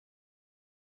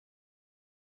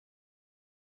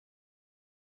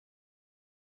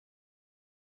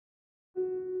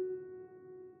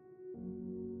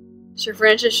Sir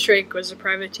Francis Drake was a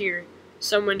privateer,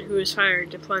 someone who was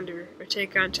hired to plunder or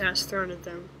take on tasks thrown at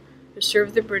them, who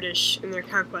served the British in their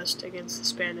conquest against the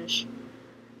Spanish.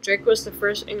 Drake was the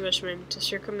first Englishman to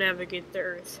circumnavigate the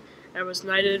earth, and was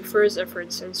knighted for his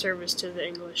efforts and service to the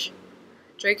English.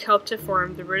 Drake helped to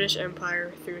form the British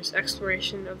Empire through his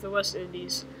exploration of the West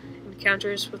Indies,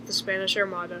 encounters with the Spanish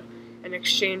Armada, and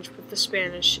exchange with the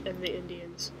Spanish and the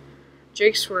Indians.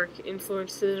 Drake's work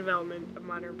influenced the development of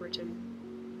modern Britain.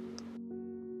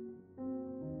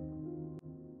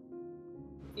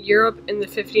 Europe in the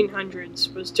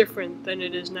 1500s was different than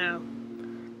it is now.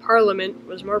 Parliament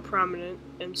was more prominent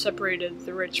and separated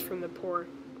the rich from the poor.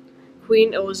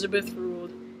 Queen Elizabeth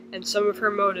ruled, and some of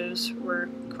her motives were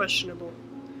questionable.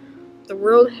 The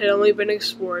world had only been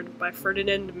explored by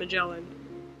Ferdinand Magellan,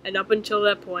 and up until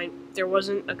that point, there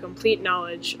wasn't a complete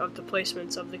knowledge of the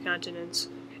placements of the continents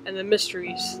and the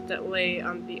mysteries that lay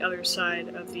on the other side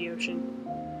of the ocean.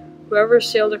 Whoever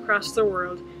sailed across the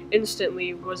world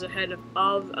instantly was ahead of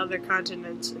all the other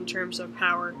continents in terms of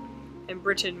power, and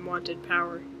Britain wanted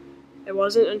power. It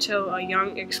wasn't until a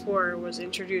young explorer was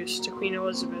introduced to Queen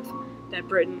Elizabeth that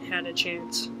Britain had a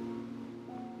chance.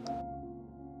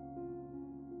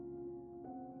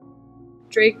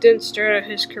 Drake didn't start out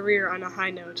his career on a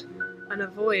high note. On a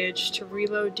voyage to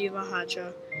Rilo de la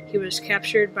Hacha, he was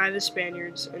captured by the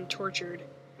Spaniards and tortured,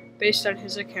 based on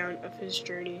his account of his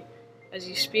journey, as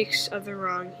he speaks of the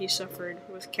wrong he suffered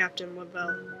with Captain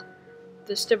Lavelle.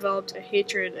 This developed a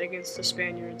hatred against the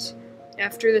Spaniards.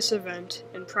 After this event,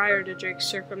 and prior to Drake's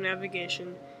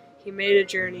circumnavigation, he made a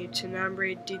journey to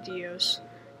Nombre de Dios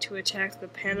to attack the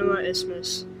Panama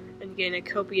Isthmus and gain a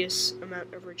copious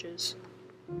amount of riches.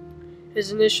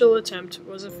 His initial attempt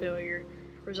was a failure,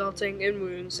 resulting in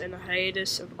wounds and a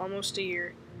hiatus of almost a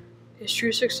year. His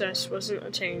true success wasn't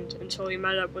attained until he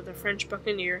met up with a French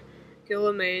buccaneer,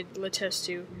 Guillaume Le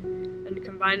Testu, and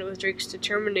combined with Drake's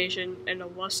determination and a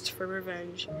lust for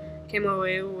revenge, came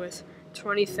away with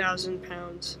 20,000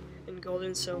 pounds in gold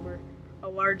and silver, a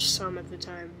large sum at the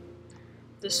time.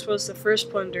 This was the first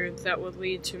plunder that would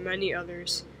lead to many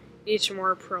others, each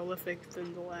more prolific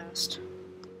than the last.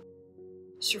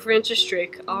 Sir Francis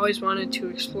Drake always wanted to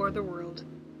explore the world,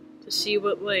 to see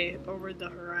what lay over the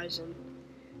horizon.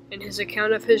 In his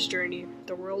account of his journey,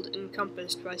 The World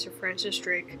Encompassed by Sir Francis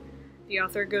Drake, the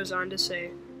author goes on to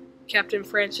say, Captain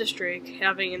Francis Drake,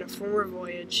 having in a former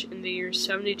voyage in the years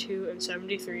 72 and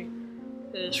 73,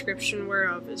 the description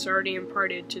whereof is already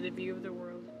imparted to the view of the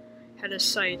world, had a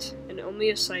sight, and only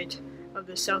a sight, of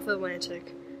the South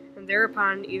Atlantic, and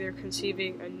thereupon either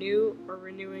conceiving a new or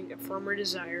renewing a former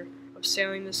desire of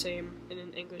sailing the same in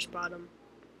an English bottom.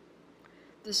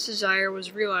 This desire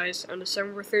was realized on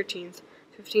December 13th,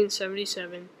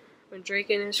 1577, when Drake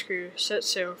and his crew set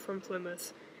sail from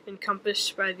Plymouth,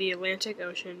 encompassed by the Atlantic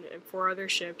Ocean and 4 other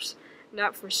ships,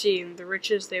 not foreseeing the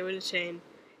riches they would attain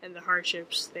and the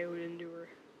hardships they would endure.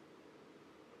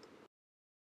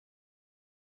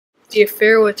 The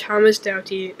affair with Thomas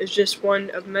Doughty is just one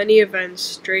of many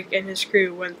events Drake and his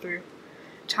crew went through.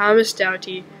 Thomas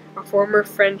Doughty, a former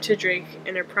friend to Drake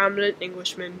and a prominent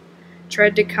Englishman,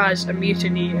 tried to cause a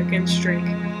mutiny against Drake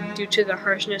due to the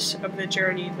harshness of the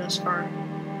journey thus far.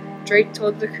 Drake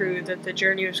told the crew that the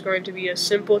journey was going to be a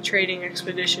simple trading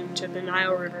expedition to the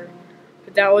Nile River,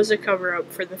 but that was a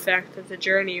cover-up for the fact that the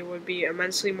journey would be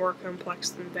immensely more complex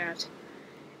than that.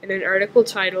 In an article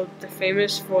titled The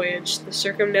Famous Voyage, The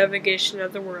Circumnavigation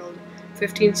of the World,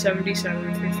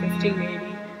 1577 through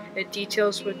 1580, it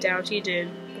details what Doughty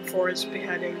did before his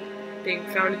beheading, being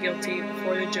found guilty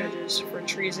before the judges for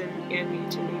treason and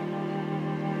mutiny.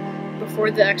 Before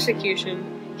the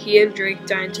execution, he and Drake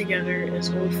dined together as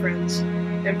old friends,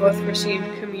 and both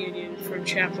received communion from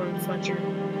Chaplain Fletcher.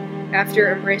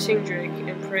 After embracing Drake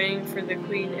and praying for the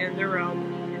Queen and the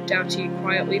realm, Doughty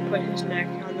quietly put his neck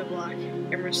on the block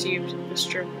and received the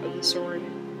stroke of the sword.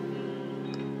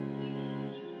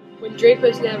 When Drake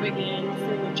was navigating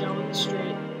through Magellan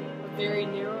Strait, a very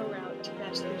narrow route to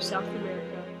pass through South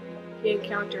America, he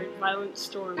encountered violent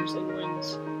storms and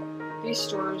winds. These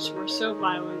storms were so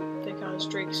violent they caused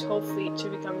Drake's whole fleet to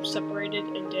become separated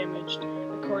and damaged,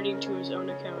 according to his own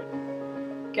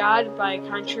account. God, by a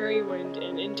contrary wind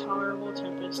and intolerable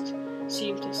tempest,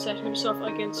 seemed to set himself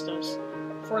against us,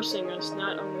 forcing us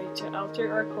not only to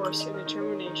alter our course and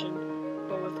determination,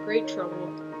 but with great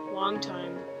trouble, long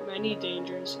time, many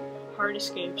dangers, hard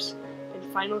escapes,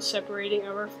 and final separating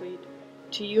of our fleet,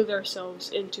 to yield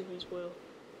ourselves into his will.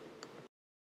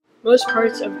 Most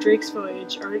parts of Drake's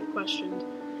voyage aren't questioned,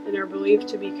 and are believed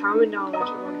to be common knowledge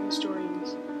among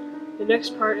historians. The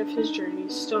next part of his journey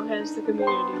still has the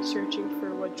community searching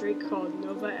for what Drake called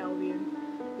Nova Albion,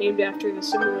 named after the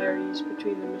similarities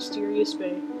between the mysterious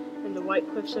bay and the white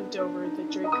cliffs of Dover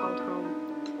that Drake called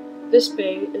home. This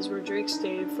bay is where Drake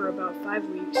stayed for about 5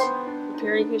 weeks,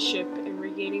 preparing his ship and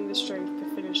regaining the strength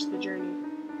to finish the journey,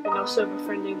 and also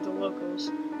befriending the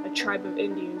locals, a tribe of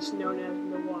Indians known as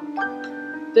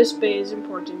Miwok. This bay is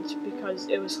important because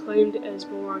it was claimed as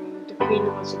belonging to Queen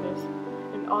Elizabeth,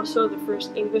 and also the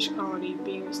first English colony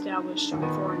being established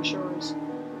on foreign shores.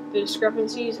 The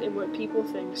discrepancies in what people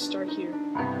think start here.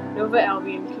 Nova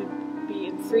Albion could be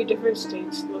in 3 different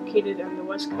states located on the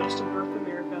west coast of North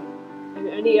America, and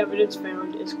any evidence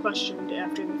found is questioned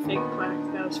after the fake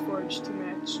plaque that was forged to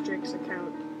match Drake's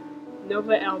account.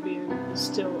 Nova Albion is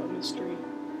still a mystery.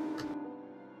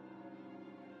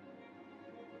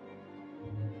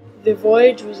 The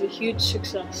voyage was a huge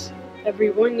success. Every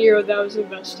 1 euro that was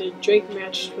invested, Drake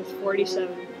matched with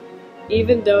 47.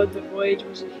 Even though the voyage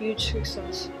was a huge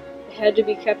success, it had to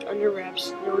be kept under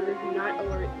wraps in order to not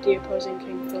alert the opposing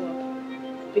King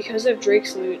Philip. Because of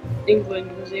Drake's loot,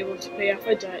 England was able to pay off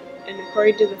a debt and,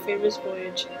 according to the famous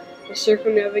voyage, the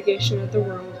circumnavigation of the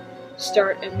world,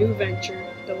 start a new venture,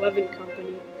 the Levant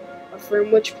Company, a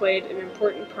firm which played an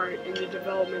important part in the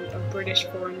development of British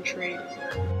foreign trade.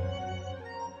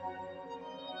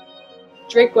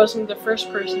 Drake wasn't the first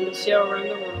person to sail around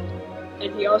the world,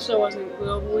 and he also wasn't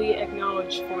globally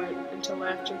acknowledged for it until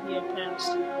after he had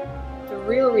passed. The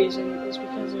real reason is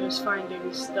because of his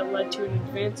findings that led to an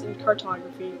advance in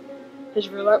cartography, his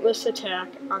relentless attack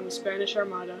on the Spanish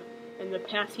Armada, and the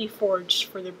path he forged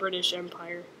for the British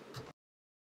Empire.